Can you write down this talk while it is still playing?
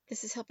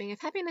This is Helping of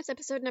Happiness,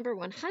 episode number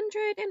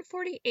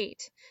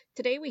 148.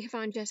 Today we have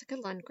on Jessica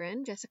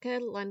Lundgren. Jessica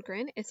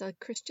Lundgren is a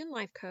Christian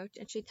life coach,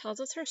 and she tells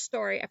us her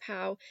story of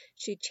how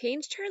she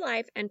changed her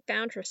life and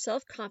found her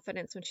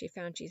self-confidence when she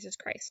found Jesus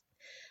Christ.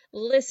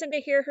 Listen to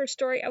hear her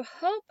story of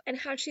hope and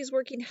how she's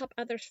working to help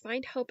others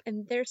find hope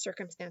in their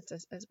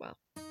circumstances as well.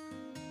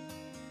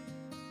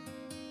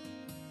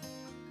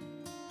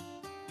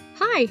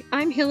 Hi,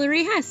 I'm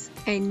Hillary Hess,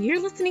 and you're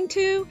listening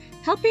to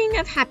Helping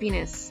of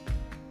Happiness.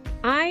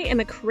 I am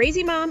a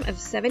crazy mom of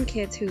 7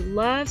 kids who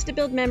loves to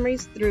build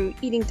memories through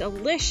eating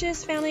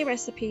delicious family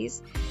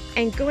recipes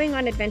and going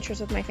on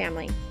adventures with my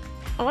family.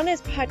 On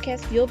this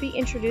podcast, you'll be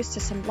introduced to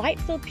some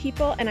light-filled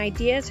people and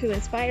ideas who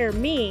inspire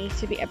me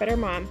to be a better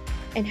mom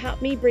and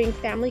help me bring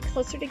family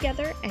closer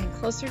together and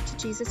closer to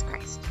Jesus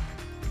Christ.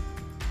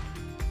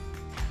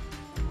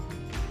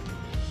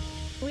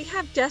 We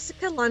have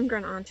Jessica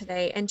Lundgren on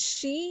today, and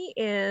she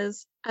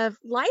is a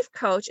life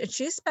coach, and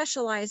she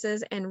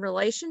specializes in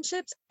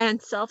relationships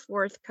and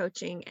self-worth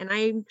coaching. And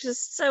I'm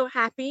just so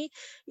happy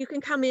you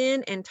can come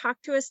in and talk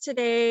to us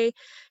today.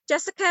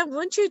 Jessica,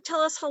 won't you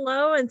tell us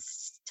hello and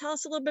tell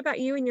us a little bit about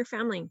you and your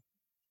family?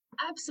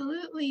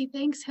 Absolutely.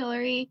 Thanks,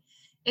 Hillary.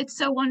 It's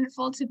so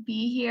wonderful to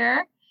be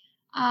here.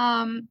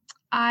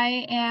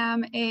 I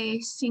am a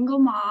single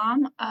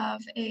mom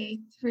of a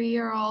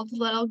 3-year-old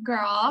little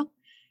girl,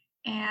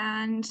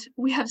 and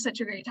we have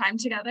such a great time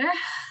together.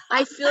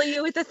 I feel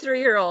you with the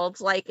 3-year-olds.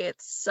 Like,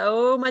 it's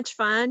so much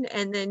fun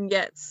and then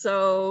yet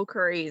so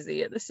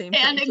crazy at the same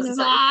time. And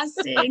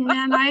exhausting,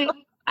 man.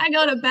 I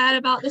go to bed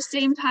about the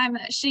same time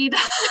that she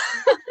does.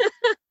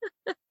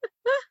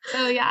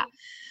 So yeah.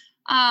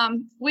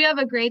 We have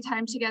a great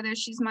time together.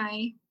 She's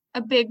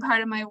a big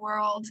part of my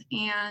world,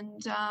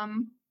 and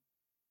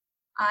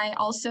I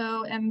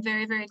also am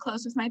very, very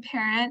close with my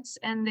parents,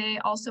 and they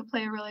also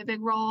play a really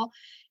big role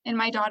in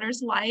my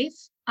daughter's life.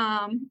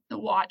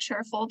 Watch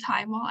her full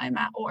time while I'm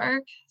at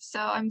work. So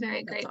I'm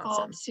very grateful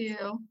awesome.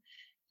 to,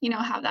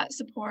 have that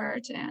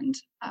support. And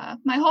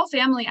my whole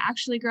family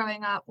actually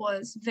growing up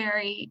was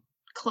very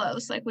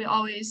close. Like, we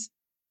always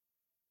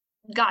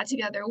got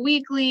together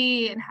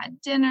weekly and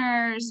had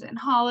dinners and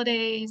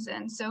holidays.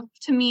 And so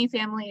to me,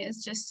 family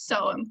is just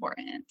so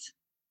important.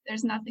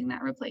 There's nothing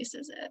that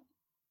replaces it.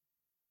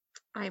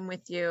 I'm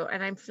with you,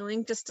 and I'm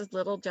feeling just a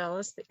little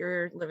jealous that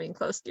you're living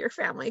close to your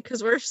family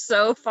because we're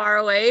so far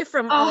away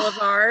from all of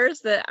ours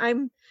that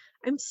I'm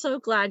so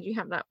glad you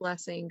have that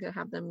blessing to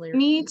have them live.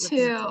 Me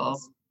too.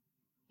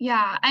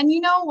 Yeah, and you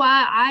know what?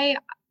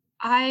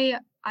 I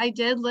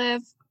did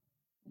live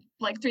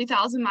like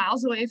 3,000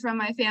 miles away from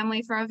my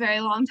family for a very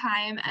long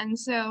time, and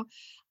so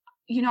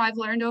I've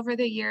learned over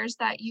the years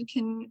that you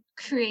can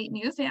create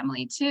new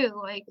family too.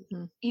 Like,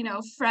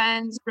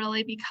 friends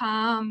really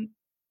become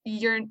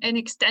an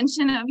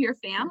extension of your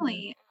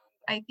family.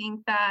 I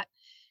think that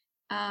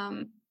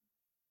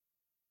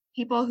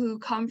people who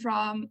come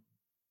from,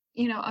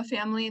 a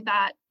family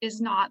that is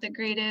not the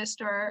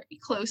greatest or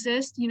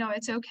closest,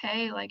 it's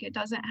okay. Like, it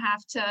doesn't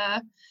have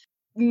to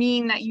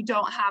mean that you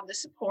don't have the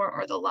support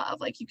or the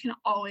love. Like, you can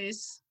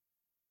always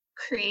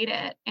create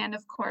it. And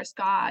of course,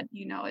 God,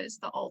 is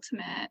the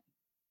ultimate.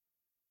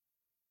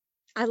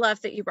 I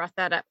love that you brought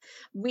that up.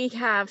 We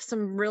have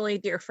some really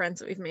dear friends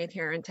that we've made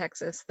here in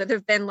Texas that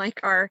have been like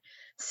our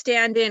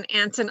stand-in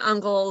aunts and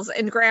uncles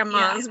and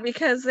grandmas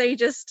because they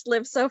just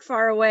live so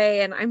far away.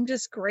 And I'm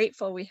just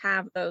grateful we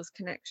have those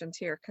connections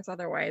here, because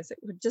otherwise it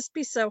would just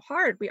be so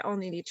hard. We all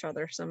need each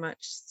other so much.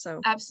 So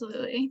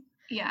Absolutely.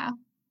 Yeah.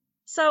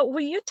 So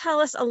will you tell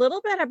us a little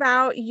bit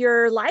about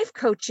your life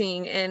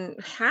coaching and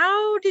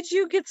how did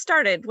you get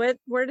started?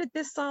 Where did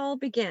this all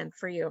begin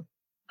for you?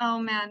 Oh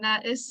man,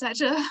 that is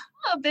such a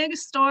big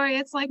story.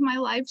 It's like my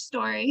life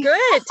story.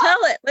 Good. Tell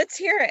it. Let's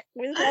hear it.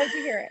 We'd love to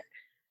hear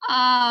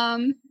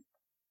it.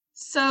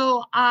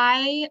 So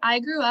I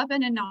grew up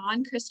in a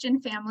non-Christian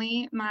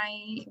family.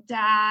 My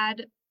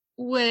dad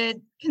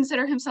would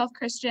consider himself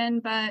Christian,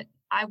 but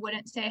I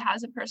wouldn't say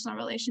has a personal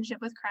relationship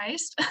with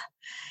Christ.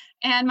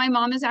 And my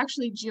mom is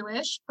actually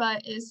Jewish,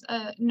 but is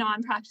a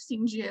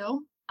non-practicing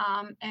Jew.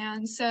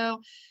 And so,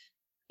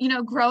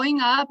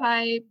 growing up,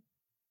 I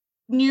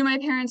knew my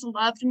parents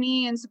loved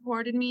me and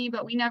supported me,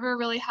 but we never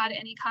really had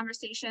any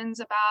conversations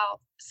about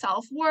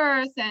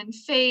self-worth and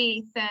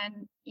faith,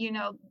 and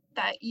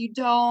that you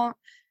don't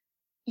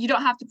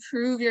have to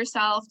prove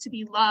yourself to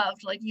be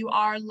loved. Like, you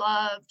are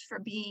loved for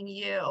being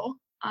you,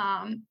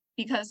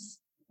 because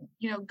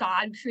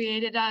God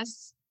created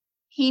us.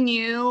 He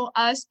knew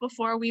us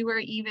before we were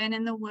even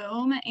in the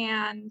womb,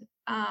 and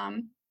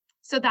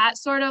so that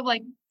sort of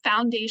like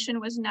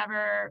foundation was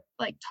never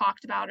like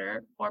talked about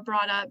or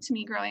brought up to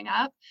me growing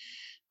up.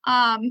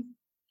 I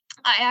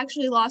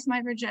actually lost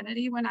my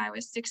virginity when I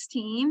was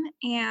 16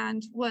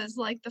 and was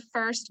like the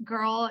first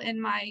girl in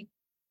my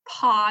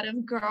pod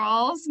of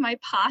girls, my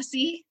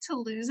posse, to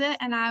lose it.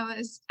 And I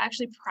was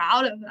actually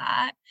proud of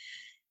that.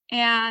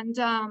 And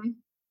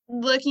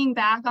looking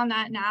back on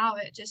that now,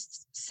 it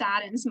just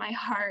saddens my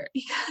heart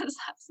because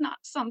that's not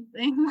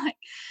something like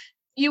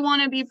you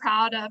want to be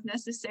proud of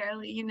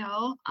necessarily,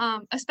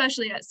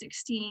 especially at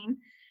 16.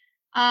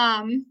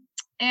 And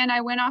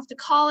I went off to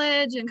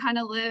college and kind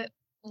of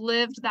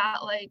lived that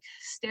like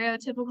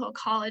stereotypical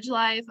college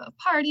life of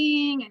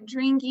partying and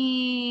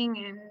drinking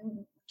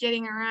and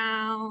getting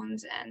around.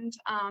 And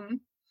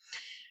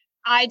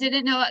I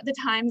didn't know at the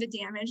time the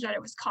damage that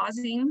it was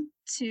causing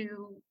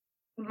to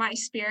my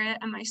spirit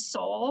and my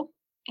soul.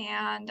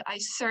 And I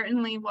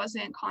certainly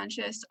wasn't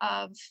conscious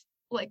of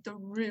like the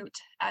root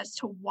as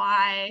to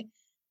why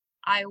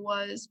I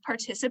was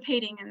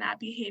participating in that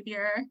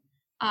behavior.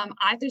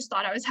 I just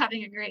thought I was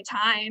having a great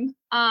time.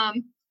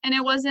 And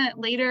it wasn't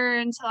later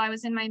until I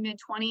was in my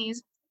mid-20s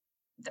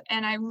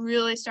and I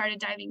really started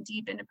diving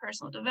deep into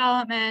personal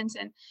development.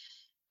 And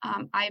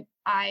I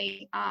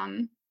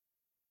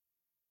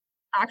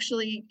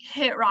actually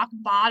hit rock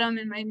bottom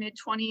in my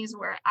mid-20s,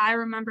 where I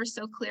remember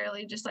so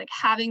clearly just like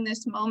having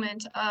this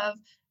moment of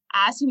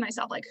asking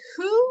myself, like,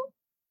 who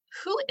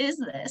is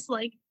this?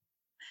 Like,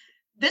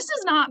 this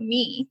is not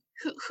me.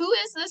 Who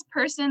is this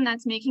person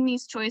that's making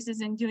these choices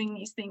and doing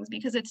these things?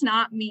 Because it's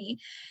not me.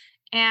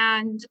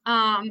 And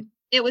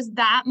it was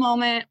that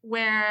moment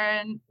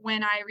where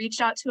when I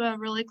reached out to a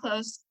really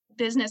close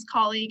business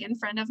colleague and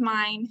friend of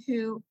mine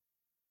who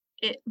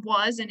it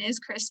was and is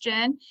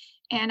Christian,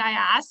 and I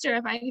asked her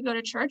if I could go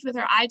to church with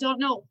her. I don't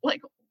know,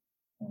 like,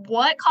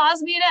 what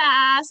caused me to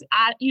ask.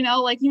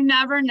 Like, you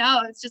never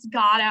know. It's just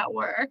God at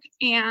work.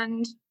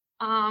 And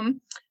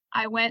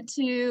I went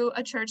to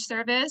a church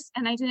service,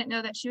 and I didn't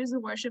know that she was the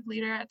worship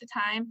leader at the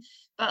time.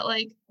 But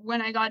like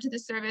when I got to the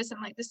service and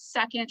like the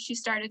second she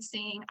started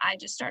singing, I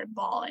just started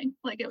bawling.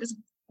 Like it was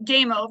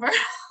game over.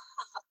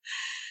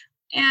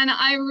 And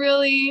I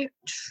really,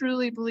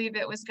 truly believe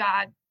it was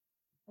God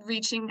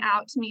reaching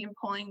out to me and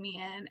pulling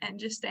me in and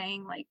just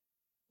saying, like,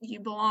 you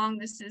belong.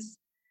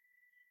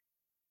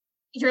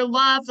 You're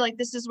loved. Like,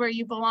 this is where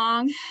you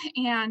belong.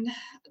 And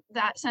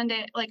that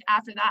Sunday, like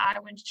after that, I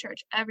went to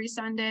church every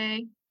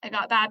Sunday. I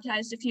got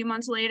baptized a few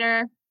months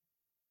later.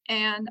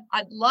 And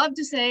I'd love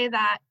to say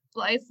that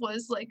life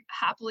was like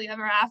happily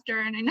ever after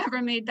and I never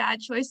made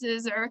bad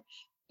choices or,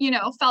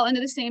 fell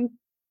into the same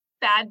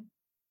bad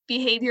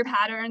behavior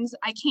patterns.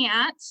 I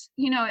can't.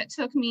 It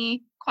took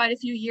me quite a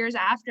few years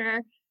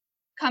after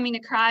coming to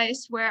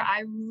Christ where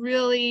I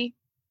really,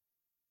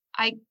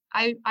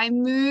 I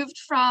moved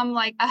from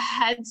like a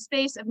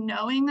headspace of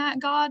knowing that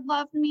God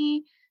loved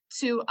me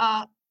to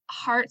a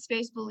heart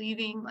space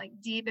believing, like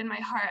deep in my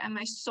heart and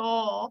my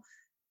soul,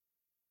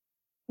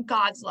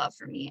 God's love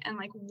for me and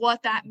like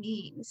what that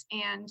means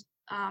and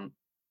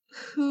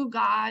who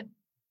God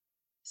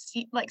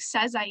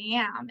says I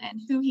am and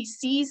who he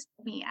sees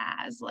me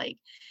as, like,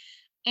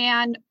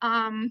 and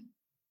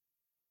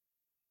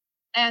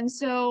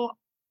so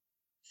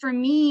for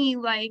me,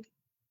 like,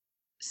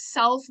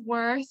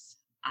 self-worth,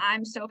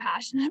 I'm so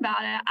passionate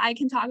about it. I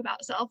can talk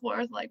about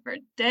self-worth like for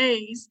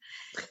days.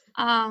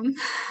 I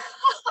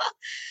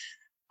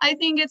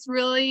think it's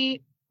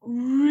really,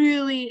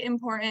 really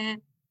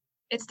important.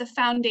 It's the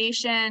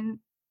foundation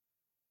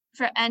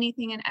for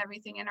anything and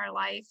everything in our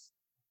life.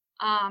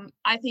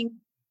 I think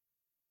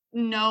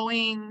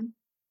knowing,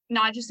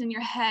 not just in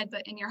your head,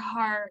 but in your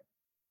heart,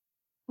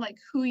 like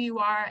who you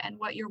are and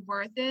what your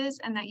worth is,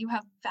 and that you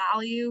have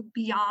value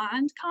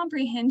beyond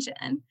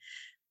comprehension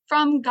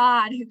from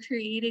God who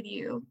created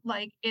you,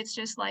 like, it's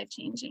just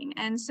life-changing.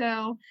 And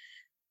so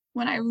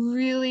when I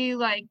really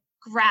like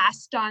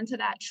grasped onto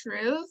that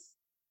truth,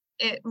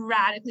 it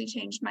radically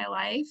changed my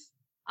life.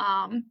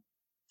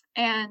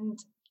 And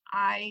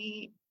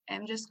I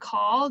am just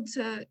called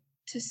to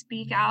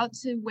speak out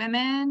to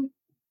women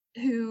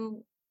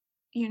who,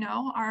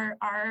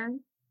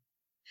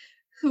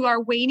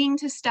 are waiting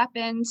to step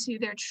into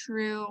their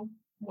true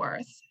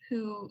worth,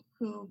 who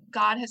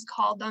God has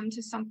called them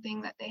to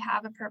something, that they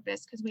have a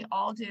purpose, because we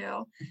all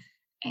do.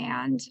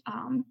 And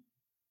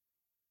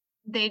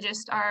they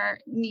just are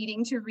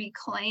needing to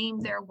reclaim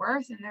their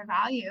worth and their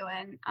value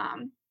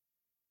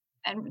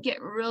and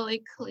get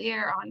really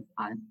clear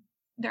on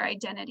their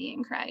identity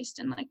in Christ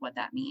and like what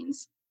that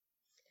means.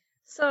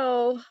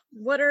 So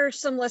what are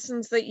some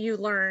lessons that you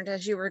learned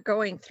as you were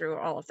going through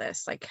all of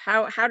this? Like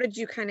how did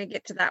you kind of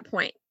get to that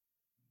point?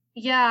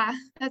 Yeah,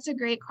 that's a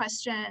great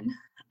question.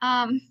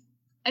 I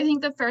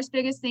think the first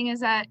biggest thing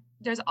is that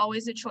there's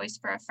always a choice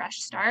for a fresh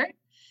start.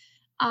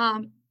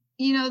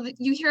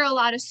 You hear a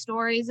lot of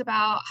stories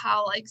about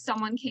how like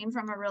someone came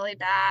from a really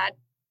bad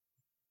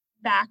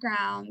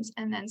background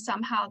and then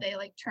somehow they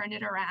like turned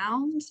it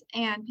around,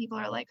 and people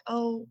are like,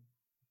 oh,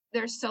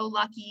 they're so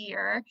lucky,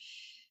 or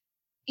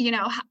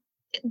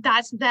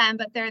that's them,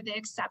 but they're the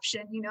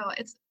exception.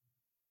 It's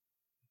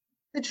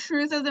the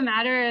truth of the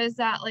matter is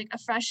that like a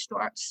fresh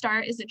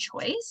start is a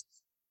choice,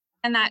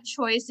 and that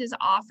choice is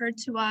offered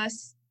to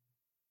us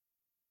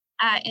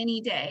at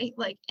any day,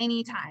 like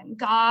anytime.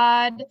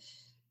 God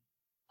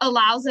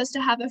allows us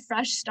to have a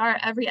fresh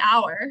start every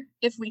hour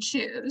if we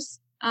choose.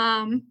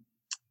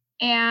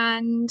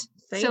 And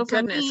thank so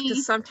goodness,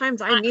 because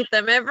sometimes I need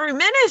them every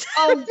minute.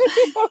 Oh,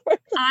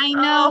 I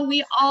know.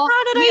 We all.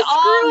 How did I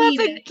screw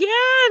up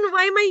again?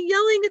 Why am I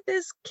yelling at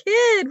this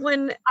kid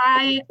when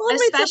I told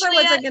myself I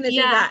wasn't going to do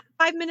that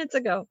 5 minutes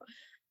ago?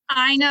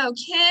 I know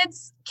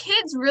kids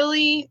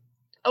really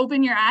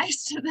open your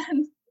eyes to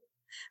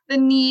the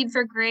need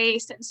for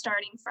grace and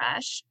starting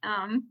fresh.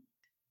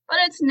 But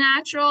it's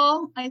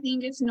natural. I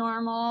think it's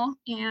normal,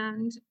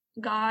 and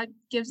God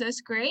gives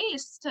us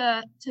grace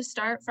to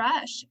start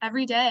fresh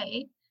every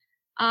day.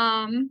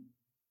 Um,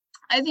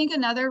 I think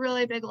another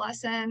really big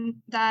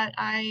lesson that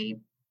I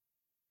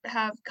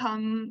have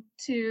come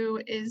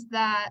to is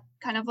that,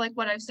 kind of like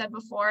what I've said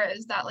before,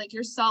 is that like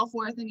your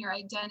self-worth and your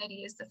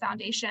identity is the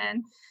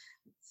foundation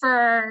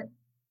for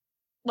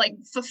like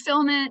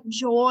fulfillment,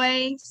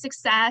 joy,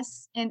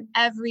 success in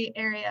every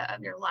area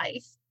of your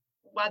life,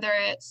 whether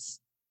it's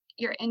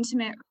your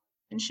intimate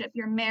relationship,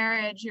 your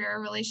marriage,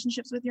 your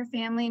relationships with your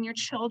family and your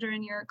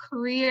children, your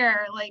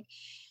career. Like,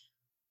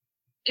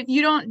 if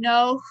you don't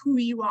know who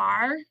you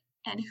are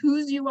and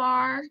whose you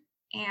are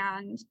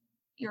and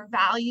your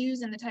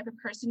values and the type of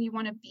person you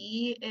want to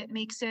be, it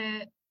makes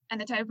it,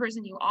 and the type of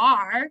person you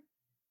are,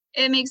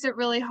 it makes it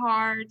really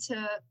hard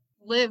to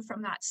live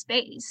from that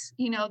space.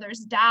 There's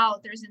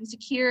doubt, there's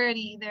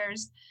insecurity,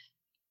 there's,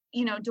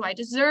 do I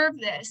deserve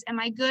this? Am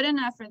I good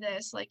enough for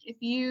this? Like,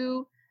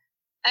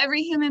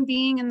 every human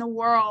being in the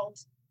world,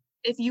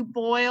 if you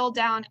boil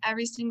down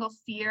every single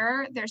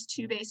fear, there's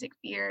two basic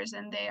fears,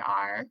 and they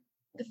are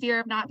the fear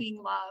of not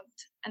being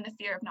loved and the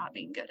fear of not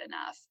being good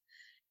enough.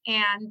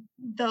 And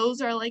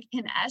those are, like,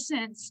 in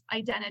essence,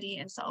 identity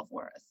and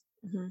self-worth.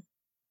 Mm-hmm.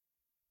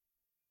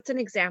 It's an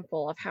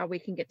example of how we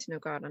can get to know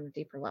God on a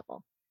deeper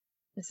level.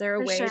 Is there a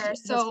way that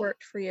has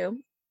worked for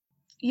you?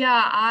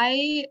 Yeah,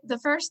 the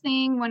first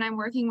thing when I'm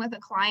working with a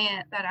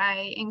client that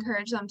I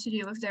encourage them to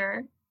do if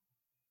they're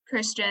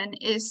Christian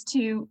is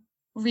to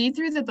read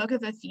through the book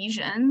of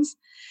Ephesians,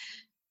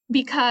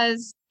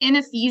 because in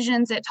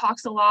Ephesians, it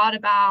talks a lot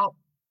about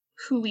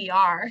who we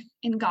are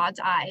in God's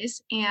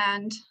eyes.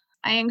 And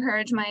I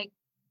encourage my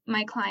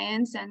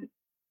clients and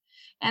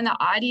the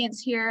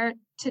audience here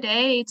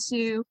today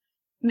to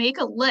make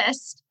a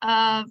list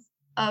of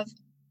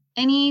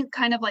any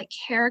kind of like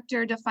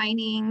character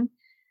defining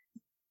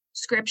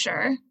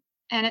scripture.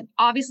 And it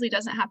obviously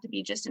doesn't have to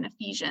be just in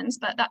Ephesians,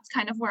 but that's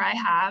kind of where I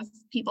have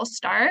people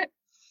start.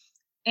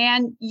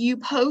 And you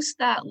post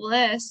that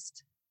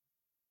list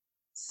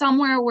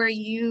somewhere where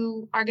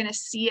you are going to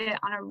see it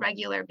on a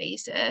regular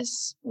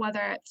basis, whether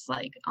it's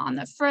like on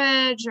the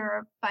fridge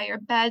or by your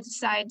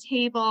bedside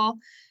table,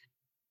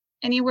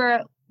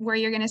 anywhere where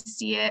you're going to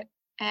see it.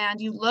 And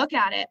you look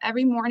at it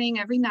every morning,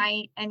 every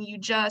night, and you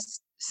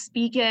just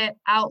speak it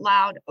out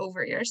loud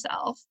over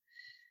yourself.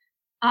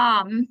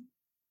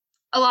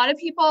 A lot of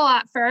people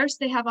at first,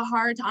 they have a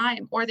hard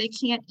time, or they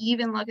can't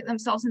even look at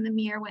themselves in the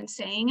mirror when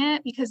saying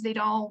it because they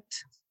don't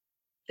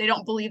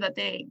believe that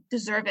they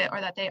deserve it or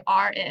that they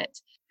are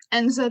it.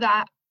 And so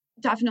that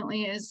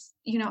definitely is,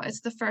 it's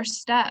the first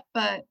step,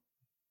 but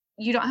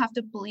you don't have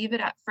to believe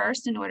it at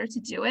first in order to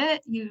do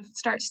it. You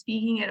start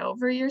speaking it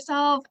over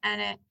yourself,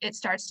 and it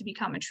starts to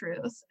become a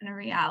truth and a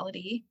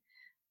reality.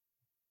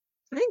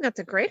 I think that's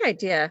a great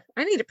idea.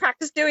 I need to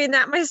practice doing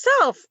that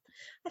myself.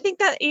 I think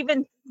that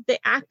even the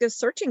act of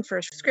searching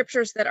for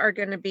scriptures that are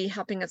going to be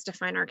helping us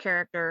define our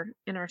character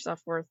and our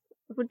self-worth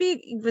would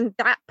be, even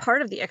that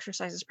part of the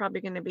exercise is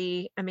probably going to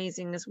be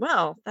amazing as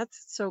well.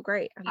 That's so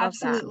great. I love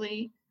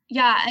Absolutely. That.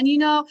 Yeah.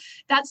 And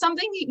that's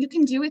something that you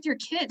can do with your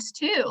kids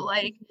too,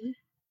 like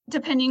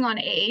depending on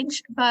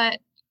age, but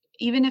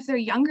even if they're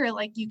younger,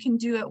 like you can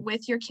do it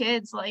with your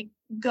kids, like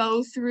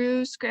go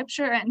through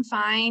scripture and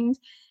find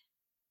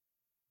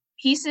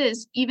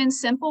pieces, even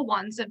simple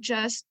ones, of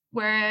just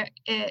where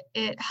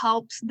it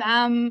helps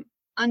them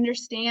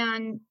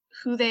understand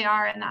who they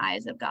are in the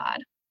eyes of God.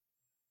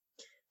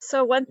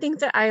 So one thing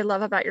that I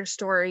love about your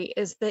story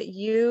is that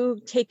you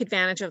take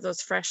advantage of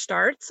those fresh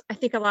starts. I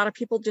think a lot of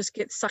people just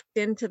get sucked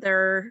into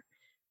their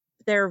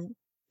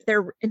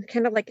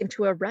kind of like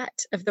into a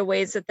rut of the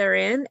ways that they're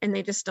in, and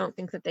they just don't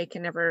think that they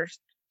can ever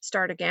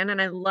start again.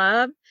 And I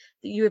love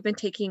that you have been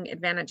taking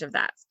advantage of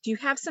that. Do you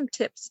have some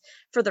tips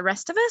for the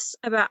rest of us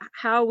about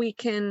how we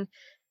can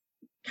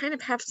kind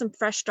of have some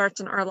fresh starts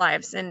in our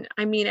lives? And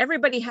I mean,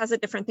 everybody has a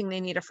different thing they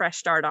need a fresh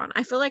start on.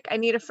 I feel like I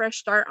need a fresh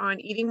start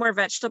on eating more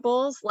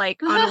vegetables,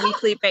 like on a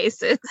weekly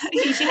basis.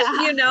 Yeah.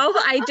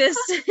 I just,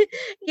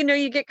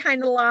 you get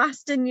kind of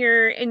lost in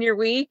your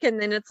week, and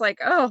then it's like,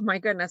 oh my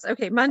goodness.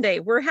 Okay,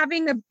 Monday, we're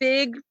having a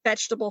big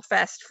vegetable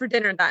fest for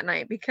dinner that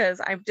night because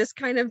I've just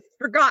kind of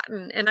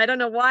forgotten, and I don't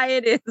know why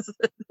it is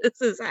this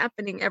is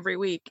happening every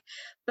week.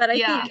 But I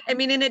think,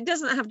 and it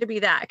doesn't have to be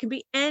that. It can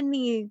be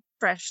any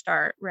fresh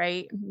start,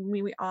 right?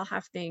 We all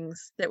have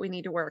things that we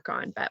need to work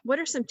on, but what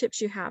are some tips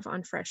you have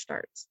on fresh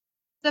starts?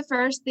 The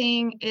first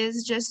thing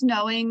is just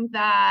knowing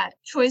that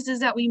choices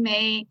that we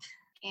make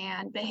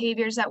and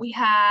behaviors that we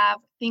have,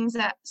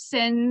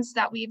 sins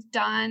that we've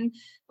done,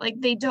 like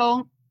they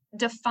don't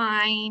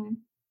define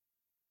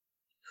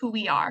who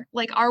we are.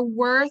 Like our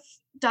worth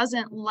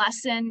doesn't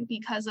lessen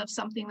because of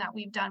something that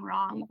we've done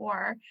wrong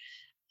or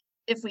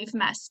if we've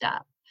messed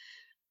up,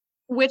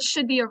 which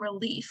should be a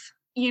relief.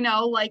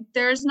 Like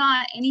there's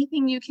not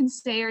anything you can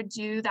say or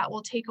do that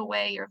will take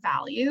away your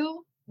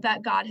value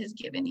that God has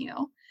given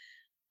you.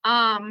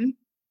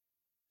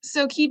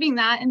 So keeping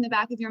that in the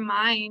back of your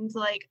mind,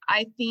 like,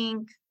 I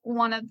think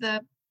one of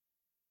the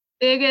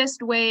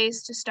biggest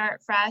ways to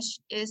start fresh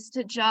is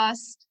to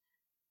just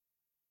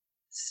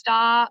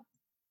stop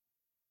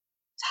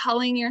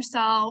telling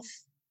yourself,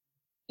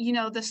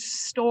 the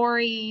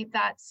story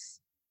that's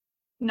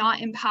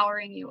not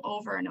empowering you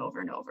over and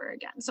over and over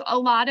again. So a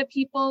lot of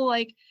people,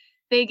 like,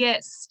 they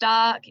get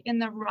stuck in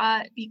the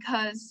rut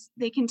because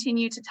they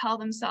continue to tell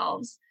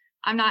themselves,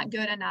 I'm not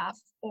good enough,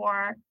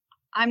 or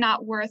I'm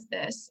not worth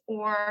this,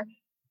 or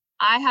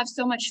I have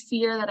so much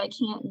fear that I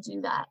can't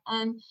do that.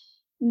 And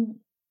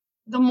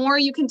the more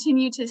you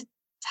continue to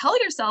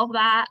tell yourself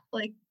that,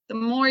 like, the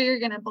more you're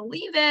going to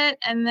believe it,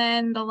 and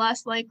then the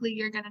less likely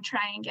you're going to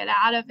try and get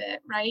out of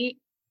it, right?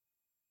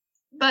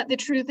 But the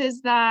truth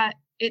is that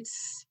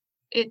it's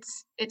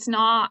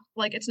not,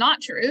 like, it's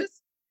not truth,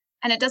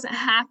 and it doesn't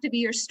have to be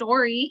your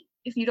story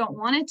if you don't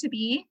want it to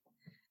be.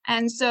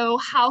 And so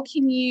how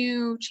can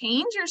you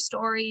change your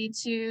story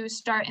to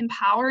start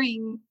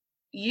empowering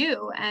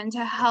you and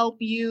to help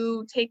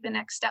you take the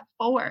next step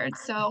forward?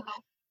 So,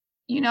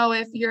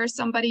 if you're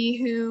somebody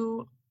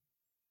who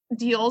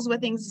deals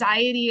with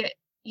anxiety,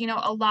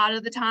 a lot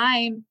of the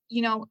time,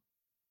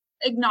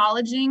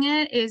 acknowledging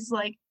it is,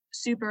 like,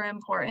 super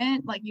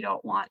important. Like, you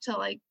don't want to,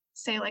 like,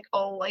 say, like,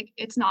 oh, like,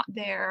 it's not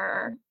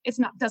there, it's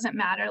not, doesn't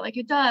matter. Like,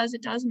 it does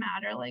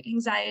matter. Like,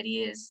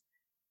 anxiety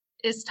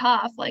is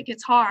tough, like,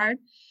 it's hard.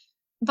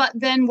 But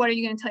then what are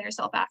you going to tell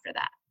yourself after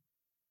that?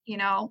 you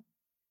know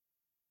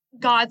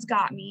God's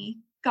got me.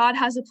 God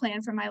has a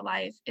plan for my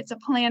life. It's a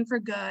plan for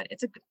good.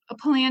 It's a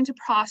plan to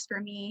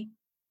prosper me.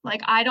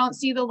 Like, I don't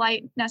see the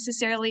light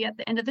necessarily at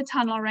the end of the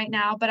tunnel right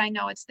now, but I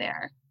know it's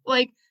there.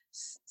 Like,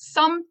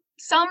 some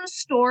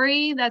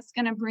story that's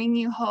going to bring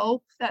you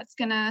hope, that's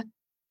going to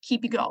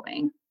keep you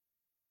going.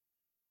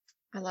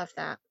 I love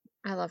that.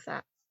 I love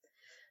that.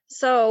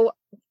 So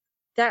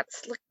do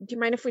you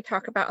mind if we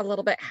talk about a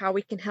little bit how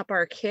we can help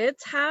our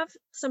kids have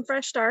some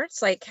fresh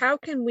starts? Like, how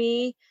can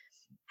we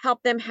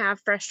help them have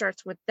fresh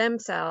starts with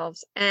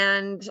themselves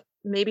and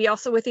maybe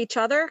also with each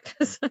other?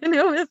 Because I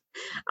know with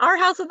our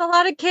house with a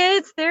lot of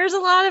kids, there's a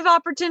lot of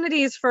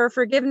opportunities for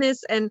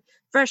forgiveness and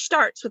fresh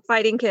starts with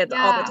fighting kids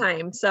all the Yeah.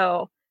 time.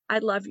 So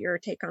I'd love your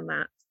take on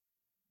that.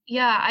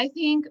 Yeah, I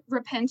think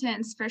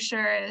repentance for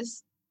sure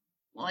is,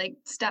 like,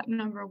 step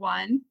number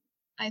one.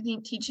 I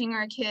think teaching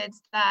our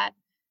kids that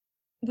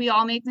we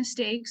all make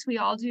mistakes, we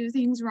all do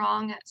things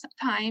wrong at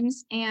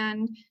times,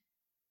 and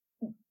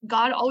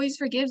God always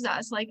forgives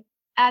us, like,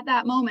 at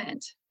that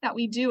moment that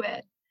we do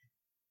it.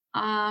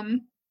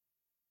 Um,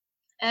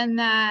 and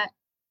that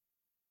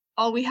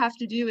all we have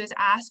to do is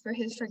ask for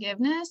his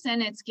forgiveness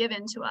and it's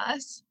given to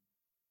us.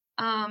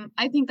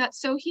 I think that's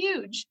so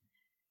huge.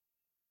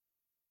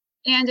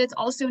 And it's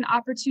also an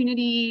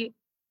opportunity.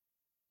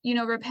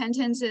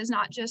 Repentance is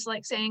not just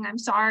like saying I'm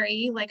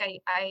sorry, like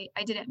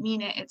I didn't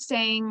mean it. It's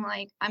saying,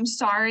 like, I'm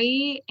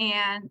sorry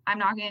and I'm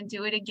not going to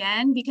do it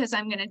again, because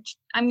I'm going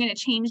to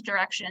change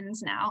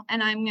directions now,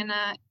 and I'm going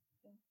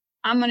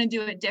to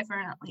do it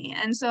differently.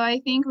 And so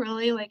I think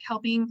really, like,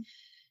 helping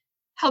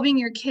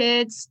your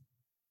kids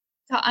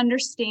to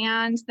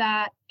understand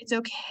that it's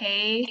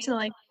okay to,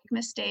 like, make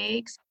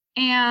mistakes.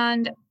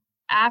 And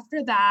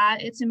after that,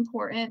 it's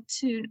important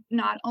to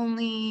not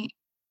only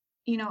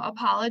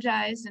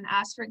apologize and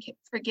ask for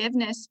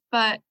forgiveness,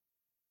 but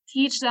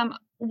teach them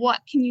what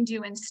can you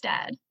do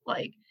instead.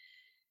 Like,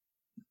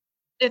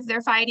 if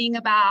they're fighting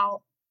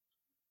about,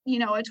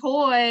 a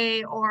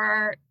toy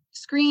or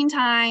screen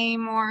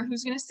time or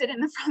who's going to sit in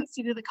the front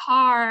seat of the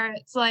car,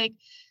 it's like,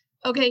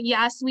 okay,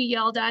 yes, we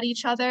yelled at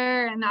each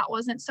other and that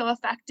wasn't so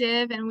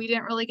effective and we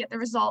didn't really get the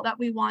result that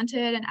we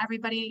wanted and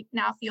everybody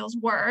now feels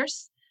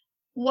worse.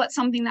 What's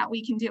something that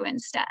we can do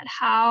instead?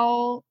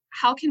 How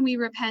can we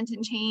repent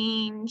and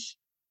change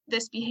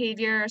this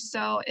behavior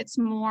so it's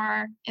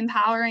more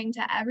empowering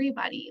to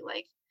everybody?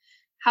 Like,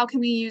 how can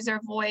we use our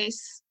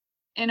voice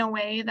in a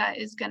way that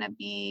is going to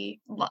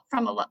be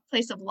from a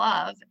place of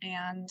love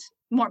and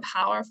more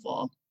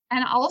powerful?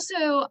 And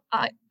also,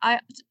 I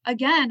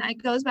again,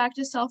 it goes back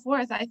to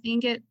self-worth. I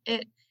think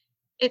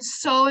it's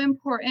so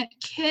important.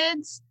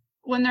 Kids,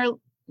 when they're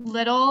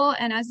little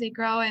and as they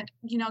grow and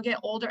get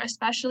older,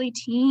 especially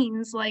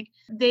teens, like,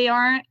 they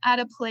aren't at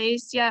a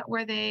place yet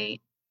where they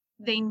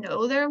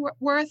know their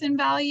worth and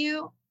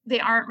value. They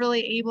aren't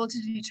really able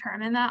to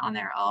determine that on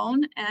their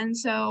own. And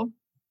so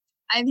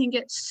I think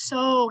it's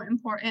so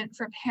important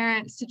for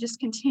parents to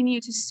just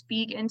continue to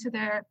speak into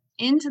them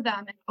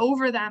and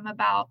over them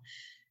about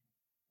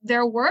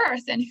their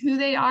worth and who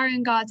they are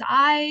in God's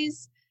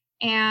eyes,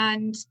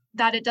 and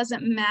that it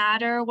doesn't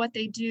matter what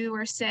they do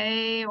or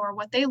say or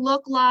what they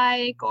look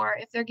like or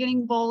if they're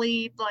getting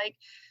bullied. Like,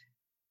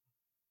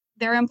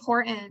 they're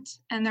important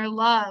and they're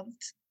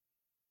loved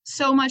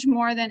so much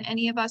more than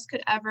any of us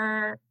could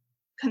ever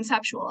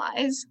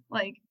conceptualize.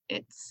 Like,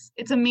 it's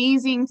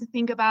amazing to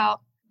think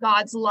about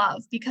God's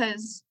love,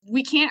 because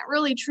we can't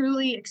really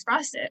truly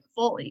express it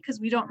fully because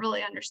we don't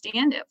really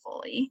understand it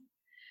fully.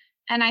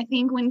 And I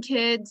think when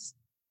kids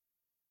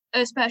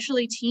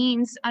especially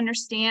teens,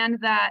 understand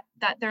that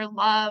they're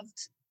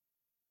loved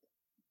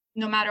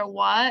no matter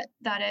what,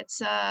 that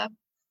it's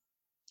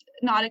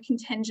not a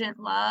contingent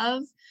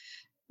love,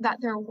 that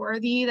they're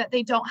worthy, that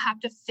they don't have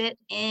to fit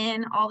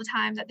in all the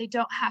time, that they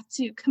don't have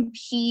to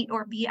compete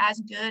or be as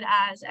good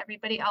as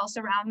everybody else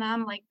around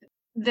them. Like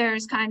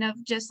there's kind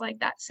of just like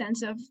that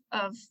sense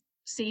of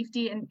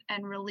safety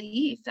and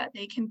relief that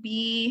they can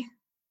be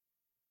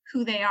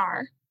who they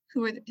are,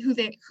 who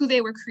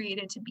they were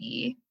created to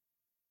be.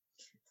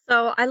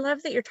 So I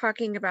love that you're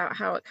talking about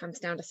how it comes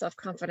down to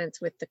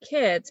self-confidence with the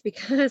kids,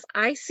 because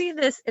I see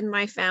this in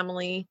my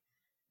family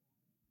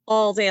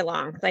all day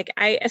long. Like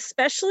I,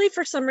 especially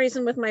for some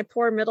reason with my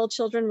poor middle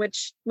children,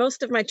 which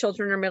most of my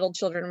children are middle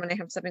children when I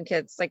have 7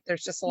 kids, like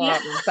there's just a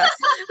lot Yeah. of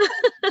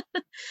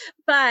them,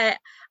 but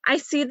I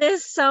see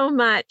this so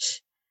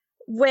much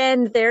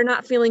when they're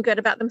not feeling good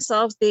about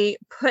themselves. They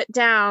put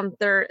down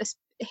their,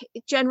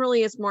 it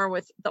generally is more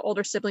with the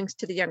older siblings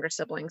to the younger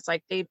siblings.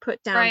 Like they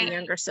put down the Right.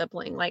 younger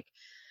sibling, like,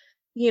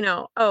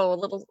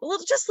 oh,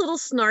 just little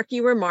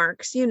snarky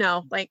remarks,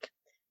 like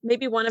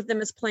maybe one of them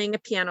is playing a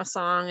piano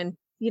song and,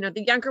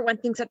 the younger one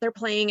thinks that they're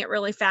playing it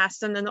really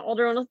fast. And then the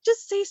older one will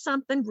just say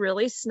something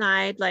really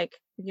snide, like,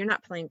 you're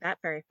not playing that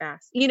very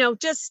fast,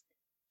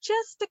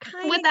 just to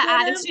kind With of the get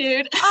them.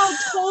 attitude. Oh,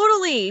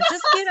 totally.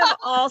 Just get them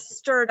all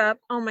stirred up.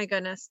 Oh my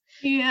goodness.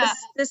 Yeah.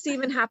 This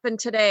even happened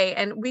today.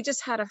 And we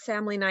just had a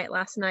family night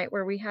last night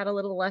where we had a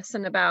little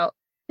lesson about,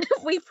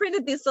 we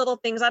printed these little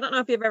things. I don't know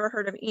if you've ever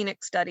heard of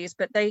Enoch studies,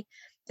 but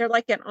they're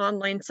like an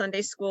online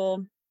Sunday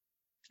school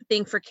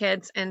thing for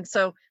kids. And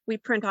so we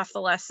print off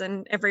the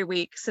lesson every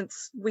week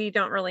since we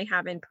don't really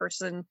have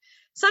in-person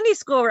Sunday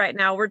school right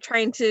now. We're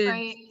trying to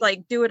Right.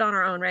 like do it on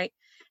our own, right?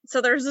 So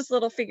there's this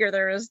little figure.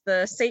 There is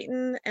the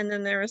Satan, and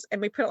then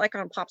and we put it like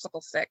on a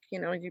popsicle stick.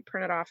 You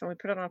print it off and we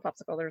put it on a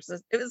popsicle.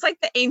 It was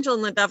like the angel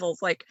and the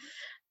devil's like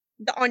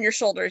on your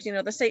shoulders,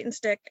 the Satan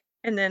stick,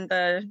 and then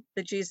the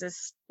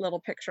Jesus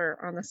little picture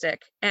on the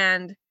stick.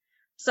 And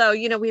so,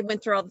 we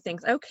went through all the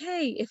things.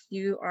 Okay, if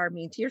you are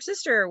mean to your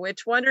sister,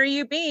 which one are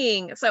you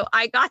being? So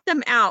I got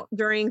them out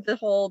during the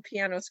whole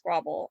piano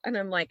squabble. And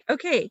I'm like,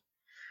 okay,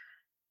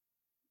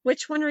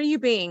 which one are you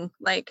being?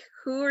 Like,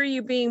 who are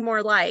you being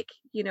more like?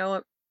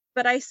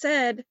 But I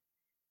said,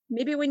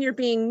 maybe when you're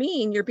being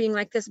mean, you're being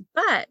like this.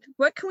 But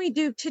what can we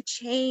do to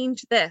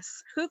change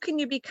this? Who can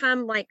you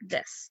become like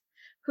this?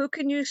 Who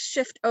can you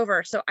shift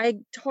over? So I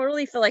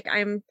totally feel like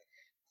I'm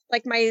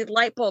like my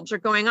light bulbs are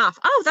going off.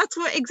 Oh, that's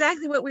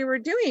exactly what we were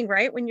doing,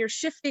 right? When you're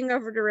shifting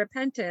over to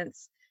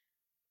repentance,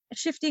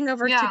 shifting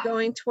over to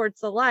going towards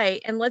the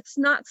light, and let's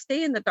not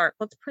stay in the dark.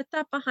 Let's put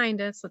that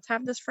behind us. Let's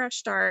have this fresh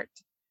start.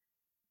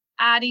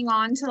 Adding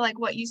on to like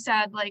what you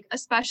said, like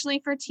especially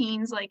for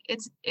teens, like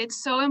it's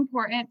so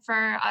important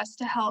for us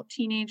to help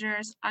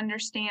teenagers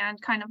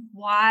understand kind of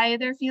why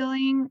they're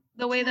feeling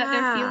the way that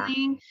they're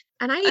feeling.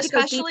 And I need to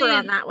go deeper Especially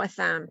on that with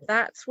them.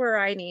 That's where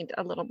I need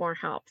a little more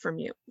help from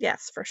you.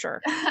 Yes, for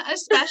sure.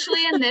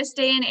 especially in this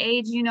day and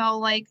age,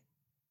 like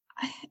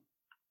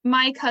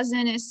my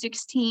cousin is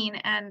 16,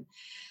 and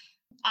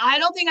I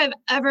don't think I've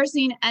ever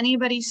seen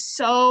anybody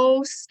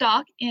so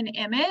stuck in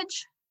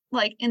image,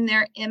 like in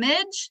their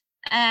image,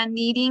 and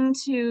needing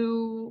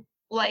to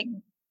like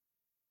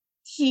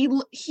he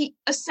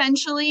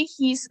essentially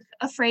he's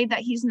afraid that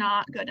he's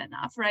not good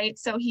enough, right?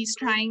 So he's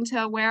trying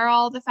to wear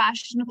all the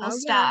fashionable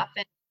stuff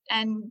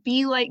and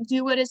be like,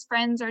 do what his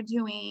friends are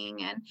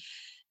doing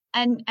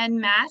and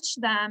match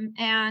them.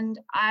 And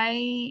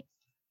I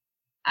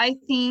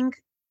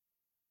think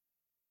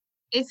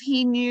if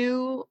he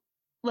knew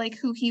like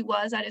who he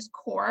was at his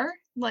core,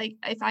 like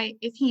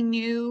if he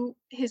knew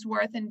his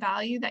worth and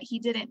value, that he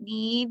didn't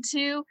need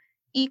to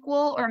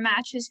equal or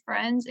match his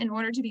friends in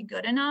order to be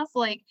good enough,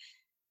 like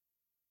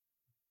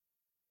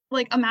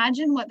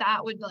imagine what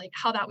that would like,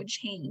 how that would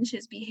change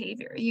his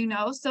behavior,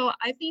 So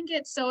I think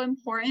it's so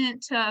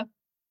important to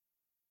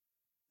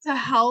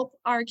help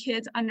our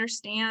kids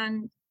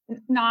understand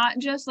not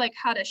just like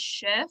how to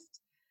shift,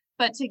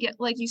 but to get,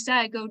 like you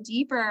said, go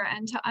deeper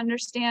and to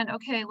understand,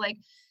 okay, like,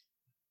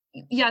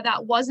 yeah,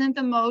 that wasn't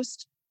the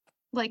most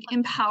like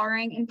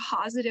empowering and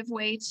positive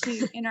way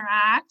to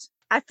interact.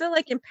 I feel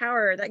like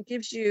empower, that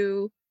gives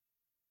you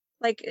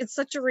like, it's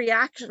such a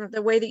reaction of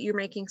the way that you're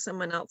making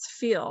someone else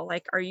feel.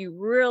 Like, are you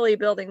really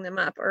building them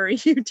up, or are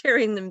you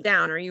tearing them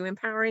down? Are you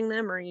empowering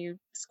them, or are you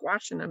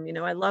squashing them?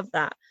 I love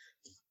that.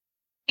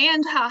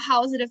 And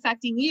how is it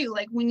affecting you?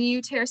 Like when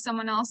you tear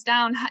someone else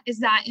down, is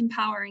that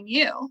empowering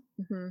you?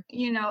 Mm-hmm.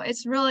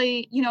 It's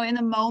really, in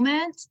the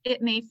moment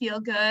it may feel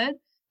good,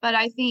 but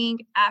I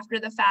think after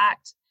the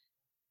fact,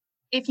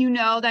 if you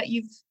know that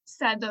you've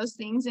said those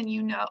things and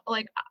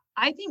like,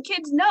 I think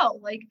kids know,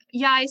 like,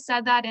 yeah, I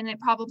said that and it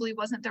probably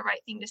wasn't the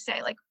right thing to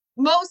say. Like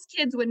most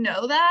kids would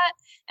know that,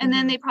 and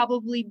then they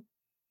probably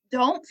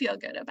don't feel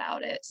good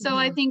about it. So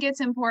I think it's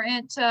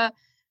important to,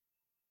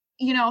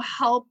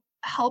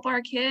 help our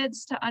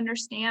kids to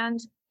understand,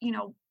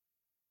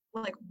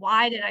 like,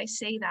 why did I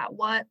say that?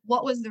 What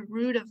was the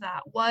root of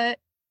that? What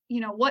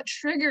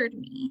triggered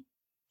me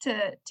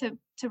to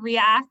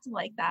react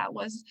like that?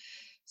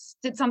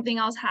 did something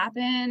else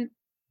happen,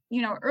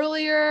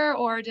 earlier,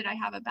 or did I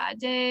have a bad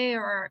day,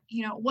 or,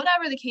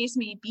 whatever the case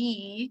may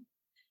be,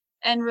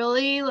 and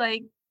really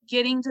like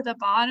getting to the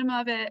bottom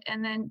of it,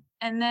 and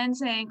then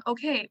saying,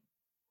 okay,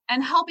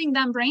 and helping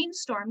them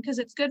brainstorm, because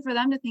it's good for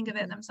them to think of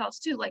it themselves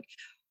too. Like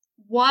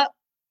what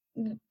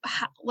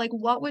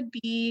what would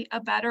be a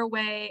better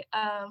way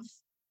of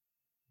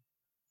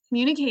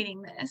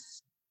communicating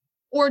this?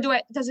 Or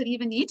does it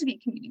even need to be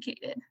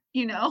communicated?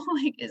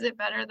 Like, is it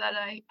better that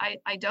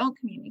I don't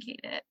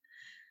communicate it?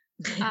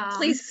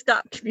 Please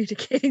stop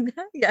communicating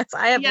that. Yes,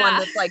 I have one Yeah.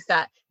 that's like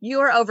that. You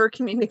are over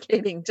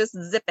communicating. Just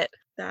zip it.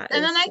 And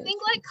then I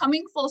think like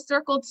coming full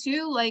circle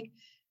too, like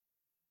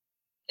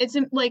it's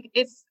like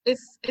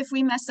if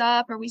we mess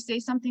up or we say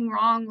something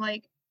wrong,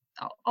 like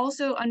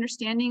also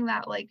understanding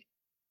that like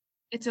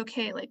it's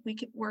okay, like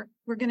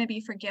we're gonna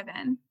be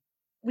forgiven.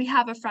 We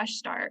have a fresh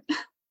start.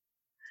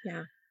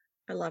 Yeah,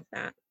 I love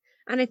that.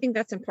 And I think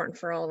that's important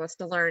for all of us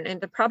to learn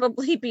and to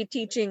probably be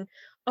teaching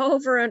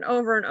over and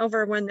over and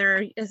over when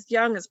they're as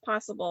young as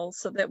possible,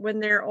 so that when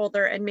they're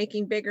older and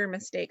making bigger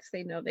mistakes,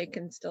 they know they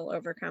can still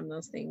overcome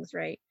those things,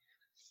 right?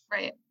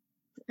 Right.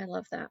 I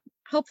love that.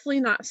 Hopefully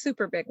not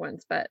super big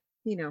ones, but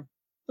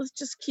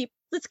let's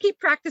keep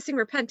practicing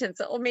repentance.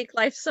 It will make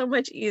life so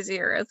much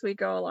easier as we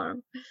go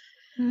along.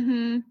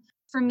 Mm-hmm.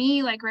 For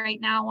me, like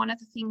right now, one of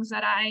the things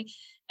that I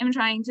am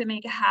trying to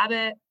make a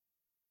habit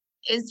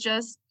is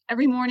just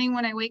every morning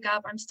when I wake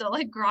up, I'm still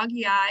like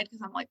groggy eyed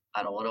because I'm like,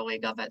 I don't want to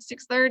wake up at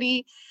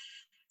 6:30.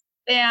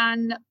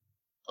 And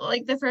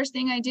like the first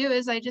thing I do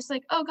is I just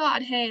like, oh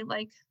God, hey,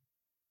 like,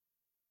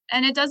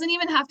 and it doesn't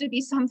even have to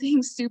be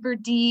something super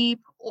deep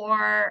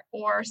or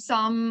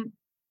some,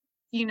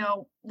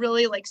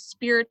 really like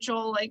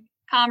spiritual like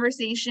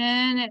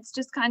conversation. It's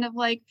just kind of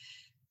like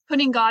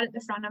putting God at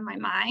the front of my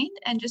mind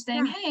and just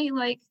saying, Yeah. hey,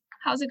 like,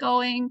 how's it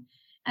going?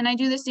 And I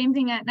do the same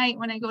thing at night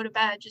when I go to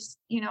bed, just,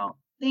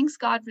 thanks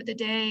God for the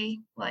day,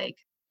 like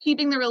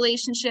keeping the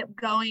relationship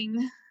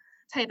going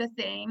type of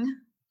thing.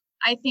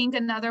 I think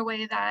another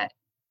way that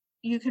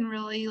you can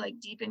really like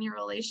deepen your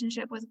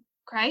relationship with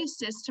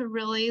Christ is to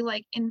really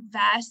like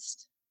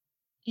invest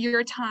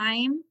your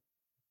time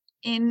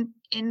in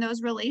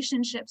those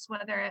relationships,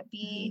 whether it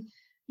be,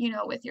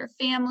 with your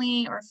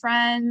family or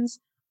friends,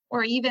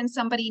 or even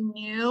somebody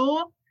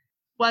new,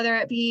 whether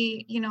it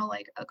be,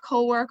 like a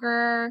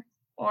coworker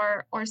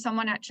or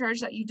someone at church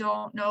that you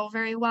don't know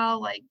very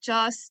well, like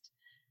just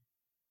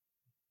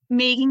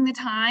making the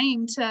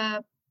time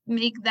to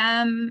make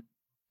them,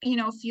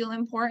 feel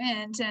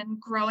important, and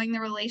growing the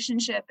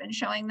relationship and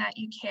showing that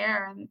you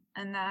care,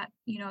 and that,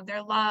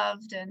 they're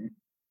loved and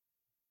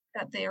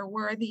that they are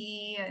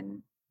worthy,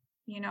 and,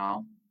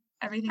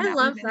 everything I that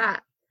love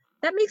that.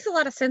 That makes a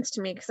lot of sense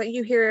to me, because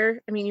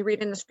you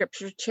read in the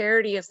scripture,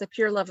 charity is the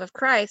pure love of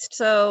Christ.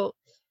 So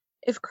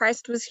if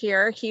Christ was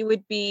here, he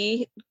would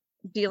be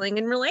dealing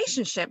in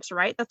relationships,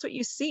 right? That's what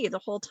you see the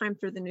whole time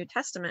through the New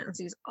Testament. And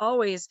so he's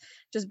always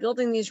just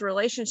building these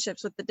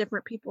relationships with the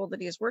different people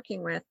that he's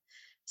working with.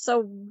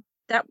 So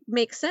that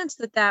makes sense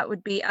that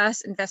would be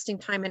us investing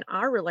time in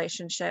our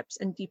relationships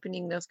and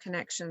deepening those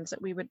connections,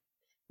 that we would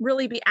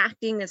really be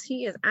acting as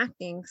he is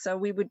acting. So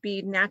we would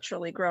be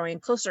naturally growing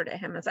closer to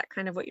him. Is that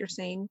kind of what you're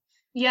saying?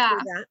 Yeah.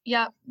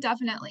 Yeah,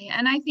 definitely.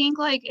 And I think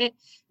like it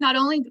not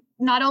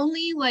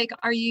only like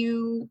are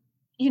you,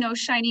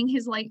 shining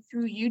his light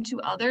through you to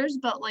others,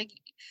 but like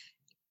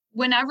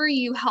whenever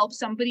you help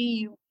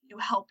somebody, you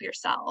help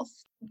yourself.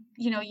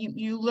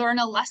 You learn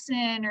a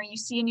lesson, or you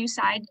see a new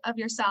side of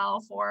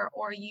yourself,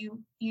 or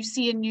you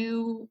see a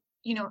new,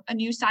 a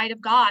new side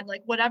of God,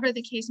 like whatever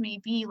the case may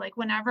be. Like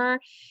whenever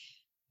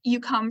you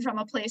come from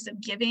a place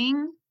of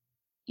giving,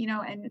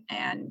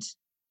 and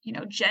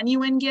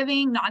genuine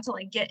giving, not to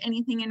like get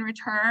anything in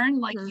return,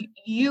 like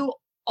you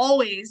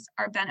always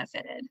are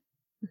benefited.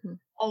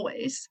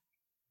 Always.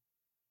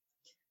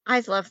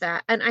 I love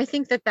that. And I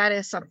think that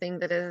is something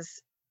that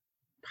is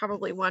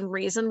probably one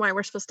reason why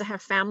we're supposed to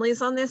have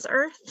families on this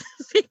earth,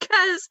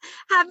 because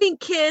having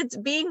kids,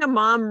 being a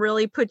mom,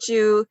 really puts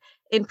you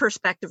in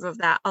perspective of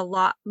that a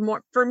lot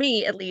more, for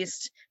me at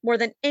least, more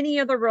than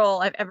any other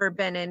role I've ever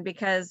been in.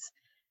 Because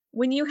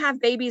when you have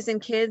babies and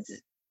kids,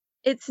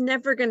 it's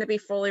never going to be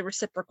fully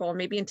reciprocal,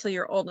 maybe until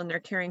you're old and they're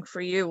caring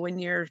for you when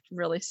you're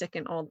really sick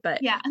and old.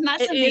 But yeah, and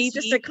that's it is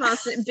just a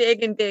constant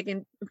big and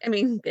big,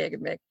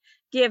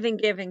 give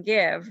and give and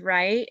give,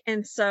 right?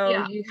 And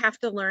so you have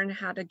to learn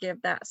how to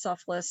give that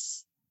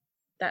selfless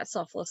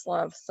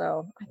love.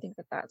 So I think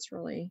that's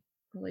really,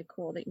 really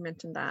cool that you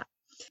mentioned that.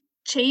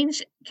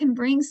 Change can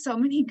bring so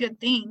many good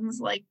things,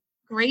 like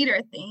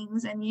greater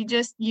things, and you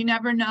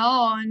never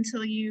know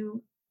until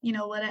you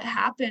let it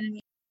happen.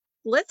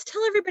 Let's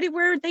tell everybody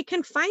where they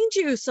can find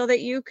you so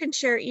that you can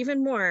share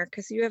even more,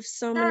 because you have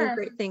so many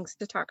great things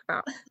to talk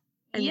about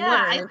and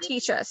learn and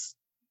teach us.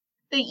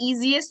 The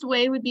easiest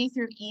way would be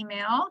through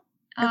email.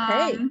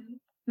 Okay.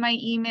 My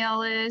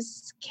email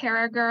is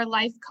Carriger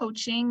Life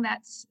Coaching.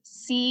 That's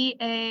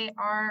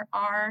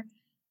CARRIGER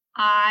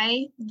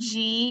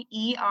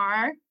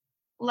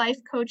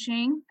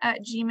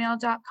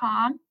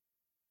lifecoaching@gmail.com.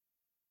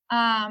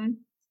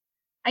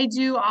 I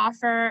do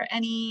offer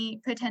any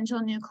potential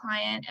new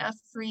client a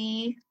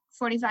free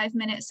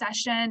 45-minute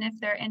session if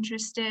they're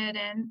interested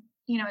in,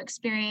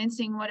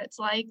 experiencing what it's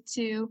like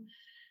to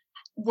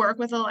work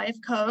with a life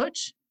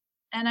coach.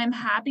 And I'm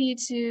happy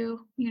to,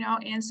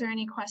 answer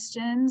any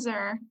questions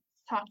or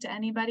talk to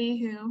anybody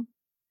who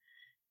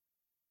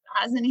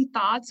has any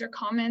thoughts or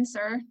comments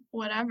or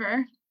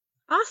whatever.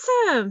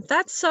 Awesome.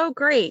 That's so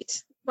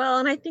great. Well,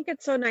 and I think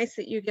it's so nice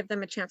that you give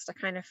them a chance to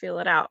kind of feel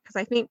it out, because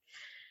I think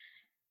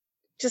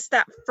just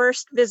that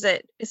first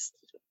visit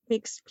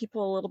makes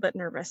people a little bit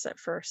nervous at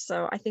first.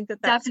 So I think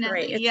that's Definitely,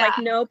 great. It's yeah. like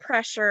no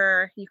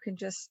pressure. You can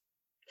just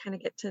kind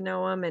of get to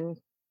know them and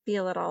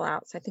feel it all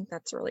out. So I think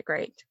that's really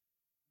great.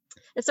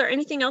 Is there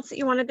anything else that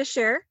you wanted to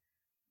share?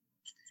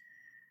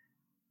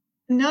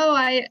 No,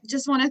 I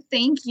just want to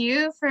thank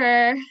you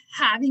for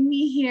having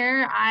me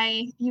here.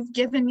 You've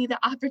given me the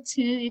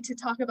opportunity to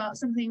talk about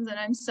some things that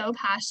I'm so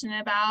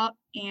passionate about,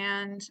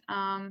 and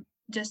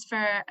just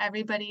for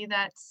everybody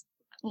that's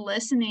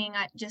listening,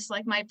 just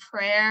like my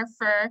prayer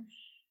for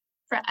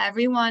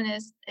everyone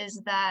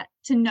is that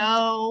to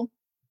know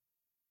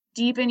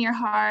deep in your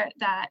heart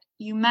that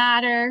you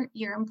matter,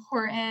 you're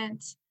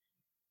important,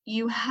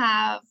 you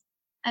have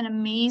an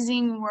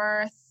amazing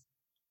worth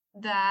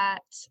that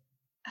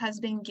has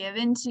been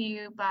given to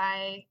you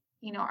by,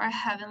 our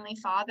Heavenly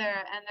Father,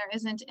 and there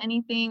isn't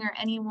anything or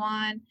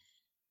anyone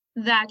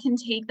that can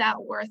take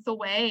that worth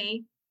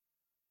away,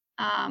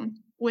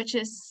 which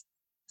is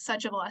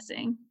such a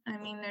blessing. I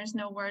mean, there's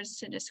no words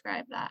to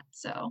describe that.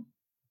 So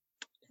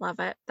love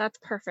it. That's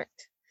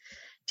perfect.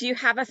 Do you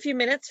have a few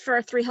minutes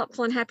for 3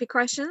 helpful and happy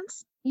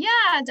questions? Yeah,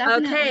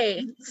 definitely.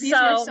 Okay. These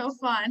were so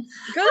fun.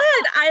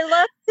 Good. I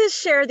love to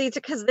share these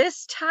because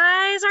this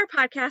ties our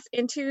podcast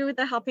into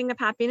the Helping of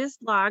Happiness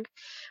blog,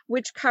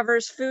 which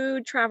covers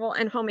food, travel,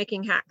 and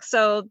homemaking hacks.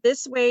 So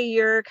this way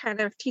you're kind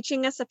of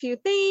teaching us a few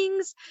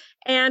things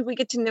and we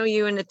get to know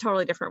you in a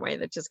totally different way.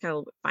 That's just kind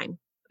of fine.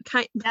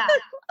 Yeah.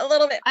 A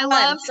little bit. I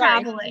love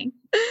traveling.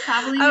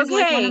 Traveling is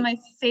like one of my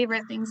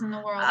favorite things in the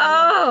world.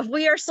 Oh,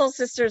 we are soul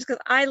sisters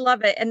because I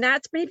love it. And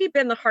that's maybe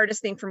been the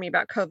hardest thing for me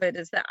about COVID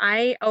is that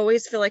I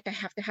always feel like I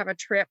have to have a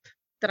trip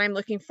that I'm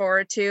looking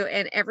forward to.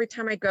 And every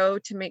time I go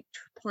to make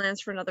plans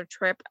for another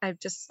trip, I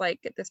just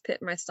like get this pit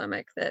in my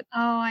stomach that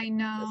I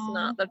know it's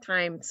not the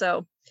time.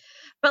 So,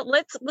 but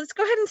let's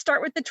go ahead and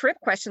start with the trip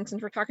question since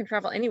we're talking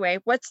travel anyway.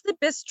 What's the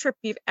best trip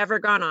you've ever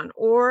gone on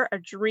or a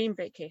dream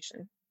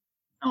vacation?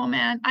 Oh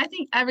man, I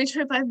think every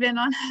trip I've been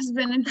on has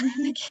been a dream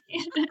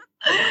vacation.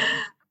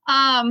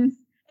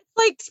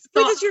 Like,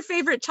 what is your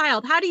favorite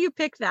child? How do you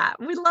pick that?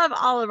 We love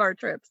all of our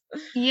trips.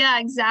 Yeah,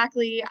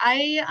 exactly.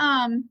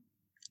 Can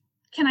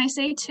I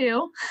say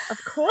 2?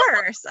 Of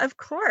course, of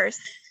course.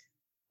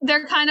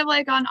 They're kind of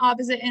like on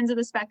opposite ends of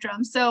the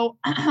spectrum. So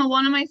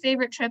one of my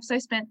favorite trips, I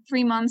spent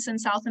 3 months in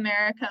South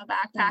America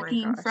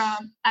backpacking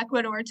from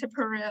Ecuador to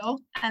Peru,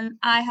 and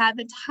I had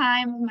the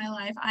time of my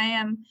life.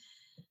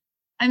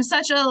 I'm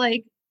such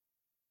a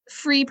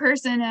free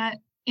person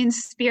in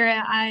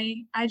spirit.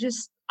 I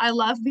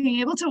love being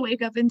able to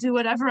wake up and do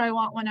whatever I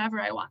want whenever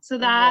I want. So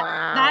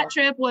that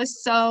trip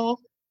was so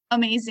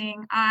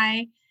amazing.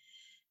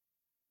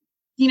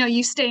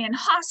 You stay in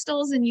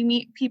hostels and you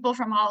meet people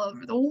from all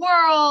over the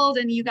world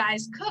and you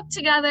guys cook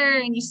together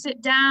and you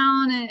sit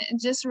down, and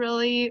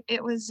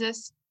it was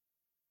just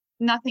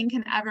nothing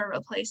can ever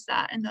replace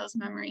that. And those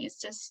memories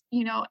just,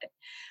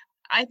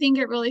 I think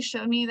it really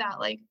showed me that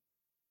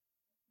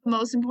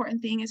most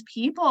important thing is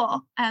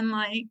people and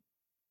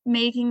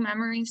making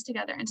memories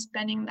together and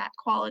spending that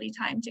quality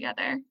time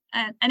together.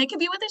 And it can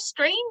be with a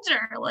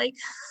stranger.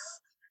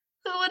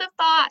 Who would have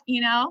thought,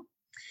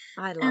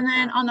 I love and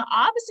then that. On the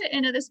opposite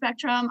end of the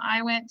spectrum,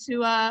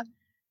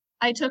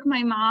 I took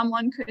my mom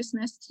one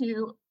Christmas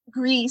to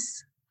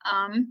Greece.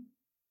 And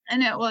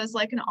it was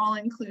like an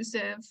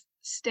all-inclusive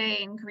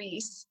stay in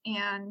Greece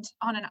and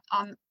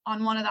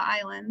on one of the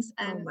islands.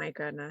 And oh my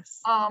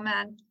goodness. Oh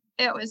man,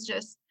 it was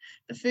just,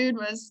 the food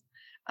was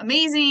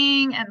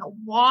amazing, and the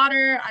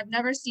water, I've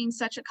never seen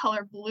such a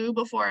color blue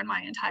before in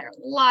my entire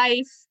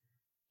life,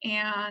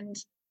 and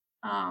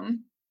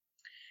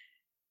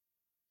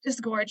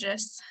just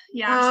gorgeous.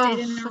 Yeah, stayed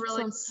in a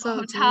really cool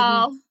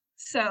hotel. Beautiful.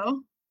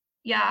 So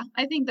yeah,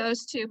 I think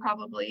those 2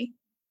 probably.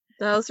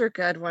 Those are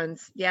good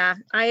ones. Yeah,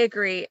 I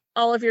agree.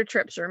 All of your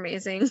trips are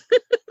amazing.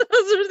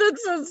 That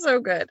sounds so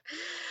good.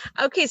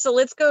 Okay, so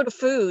let's go to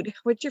food.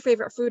 What's your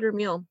favorite food or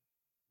meal?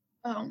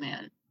 Oh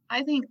man,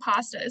 I think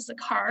pasta is a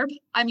carb.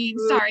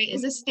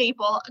 Is a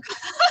staple.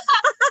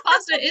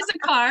 Pasta is a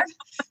carb.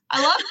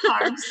 I love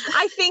carbs.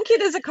 I think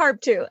it is a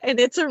carb too, and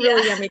it's a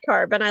really yummy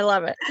carb, and I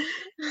love it.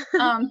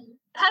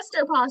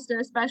 Pesto pasta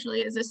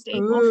especially is a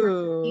staple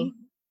for me.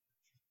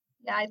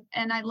 Yeah,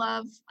 and I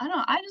love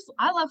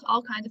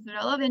all kinds of food.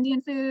 I love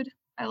Indian food.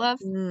 I love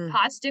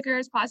pot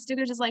stickers. Pot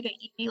stickers is like a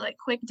easy,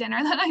 quick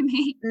dinner that I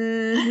make.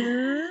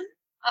 Mm-hmm.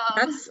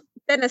 That's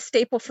been a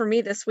staple for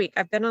me this week.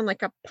 I've been on a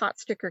pot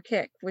sticker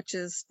kick, which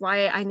is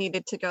why I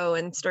needed to go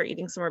and start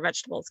eating some more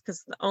vegetables,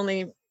 because the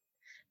only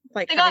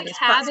like They having got these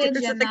pot cabbage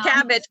stickers with in the them.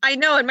 cabbage. I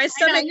know, and my I know,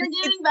 stomach you're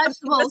needs getting something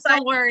vegetables, besides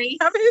don't worry.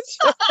 cabbage.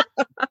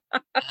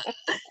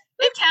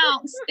 It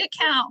counts. It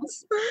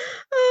counts.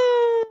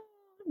 Oh,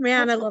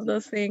 man, I love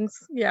those things.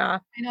 Yeah.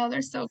 I know,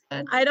 they're so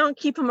good. I don't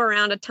keep them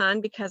around a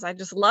ton because I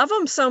just love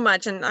them so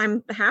much, and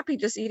I'm happy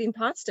just eating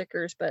pot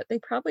stickers, but they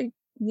probably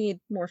need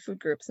more food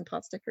groups than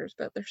pot stickers,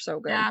 but they're so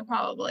good. Yeah,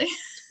 probably.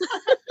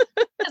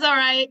 That's all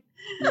right.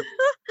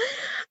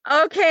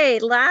 Okay,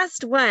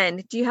 last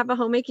one. Do you have a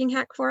homemaking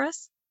hack for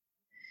us?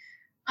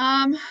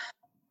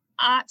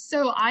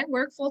 So I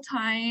work full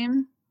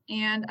time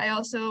and I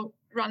also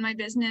run my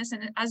business,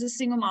 and as a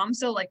single mom,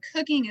 so like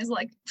cooking is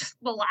like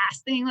the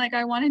last thing like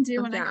I want to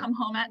do when I come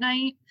home at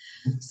night.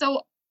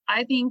 So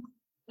I think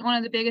one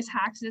of the biggest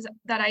hacks is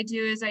that I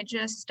do is I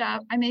just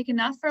I make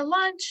enough for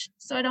lunch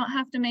so I don't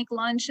have to make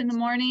lunch in the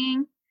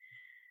morning.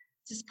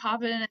 Just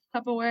pop it in a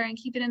Tupperware and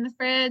keep it in the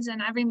fridge,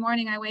 and every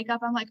morning I wake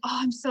up, I'm like, oh,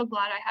 I'm so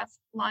glad I have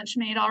lunch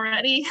made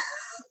already.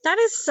 That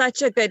is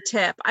such a good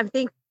tip. I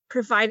think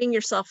providing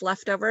yourself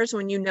leftovers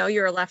when you know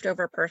you're a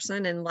leftover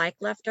person and like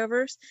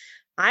leftovers.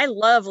 I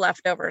love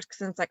leftovers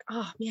because it's like,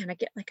 oh man, I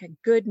get like a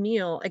good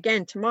meal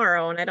again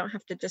tomorrow, and I don't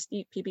have to just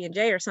eat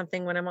PB&J or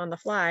something when I'm on the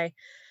fly.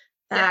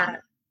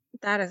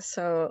 That's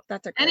a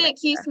great And it idea.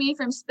 keeps me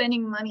from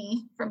spending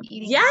money from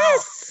eating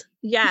Yes.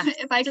 Yeah.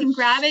 If I can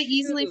grab it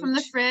easily from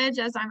the fridge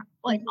as I'm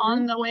like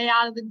on the way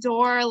out of the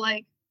door,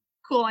 like,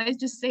 cool, I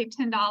just saved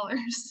 $10.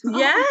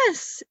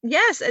 Yes.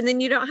 Yes. And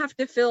then you don't have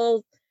to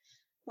feel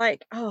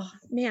like, oh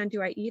man,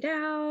 do I eat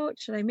out?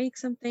 Should I make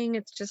something?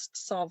 It's just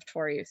solved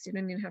for you. So you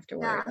don't even have to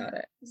worry about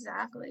it.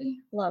 Exactly.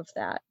 Love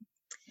that.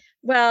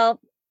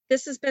 Well,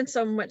 this has been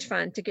so much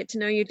fun to get to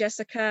know you,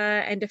 Jessica,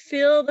 and to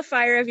feel the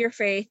fire of your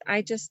faith.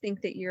 I just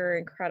think that you're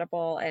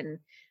incredible and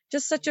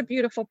just such a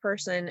beautiful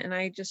person. And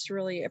I just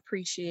really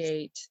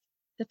appreciate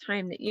the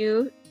time that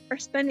you are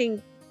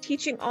spending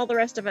teaching all the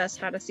rest of us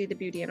how to see the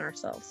beauty in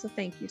ourselves. So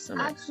thank you so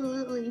much.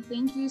 Absolutely.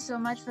 Thank you so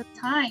much for the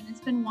time. It's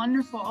been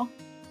wonderful.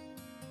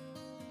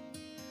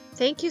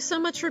 Thank you so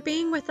much for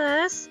being with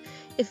us.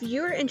 If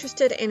you're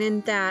interested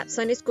in that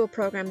Sunday school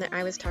program that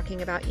I was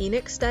talking about,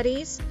 Enoch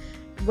Studies,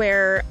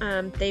 where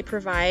they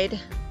provide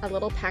a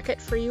little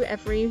packet for you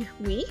every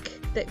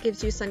week that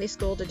gives you Sunday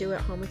school to do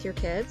at home with your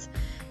kids,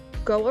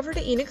 go over to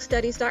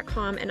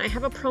enochstudies.com, and I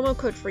have a promo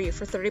code for you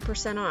for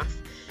 30% off.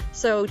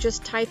 So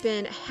just type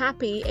in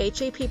happy,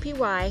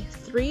 HAPPY,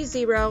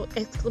 30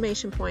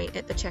 exclamation point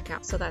at the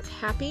checkout. So that's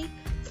happy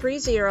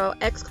 30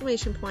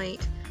 exclamation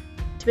point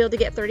to be able to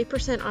get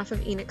 30% off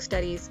of Enoch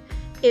Studies.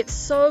 It's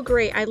so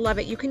great. I love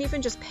it. You can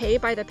even just pay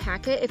by the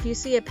packet. If you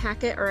see a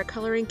packet or a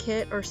coloring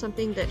kit or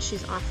something that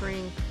she's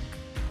offering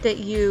that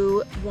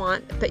you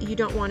want, but you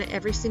don't want it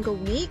every single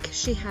week,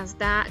 she has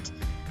that.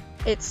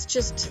 It's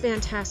just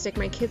fantastic.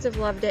 My kids have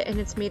loved it, and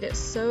it's made it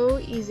so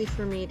easy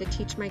for me to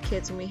teach my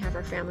kids when we have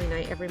our family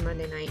night every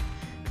Monday night.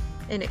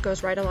 And it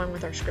goes right along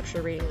with our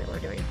scripture reading that we're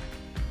doing.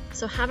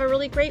 So have a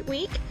really great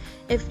week.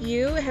 If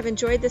you have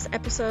enjoyed this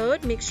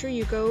episode, make sure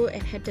you go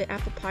and head to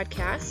Apple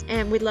Podcasts.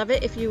 And we'd love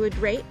it if you would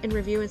rate and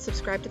review and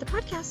subscribe to the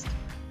podcast.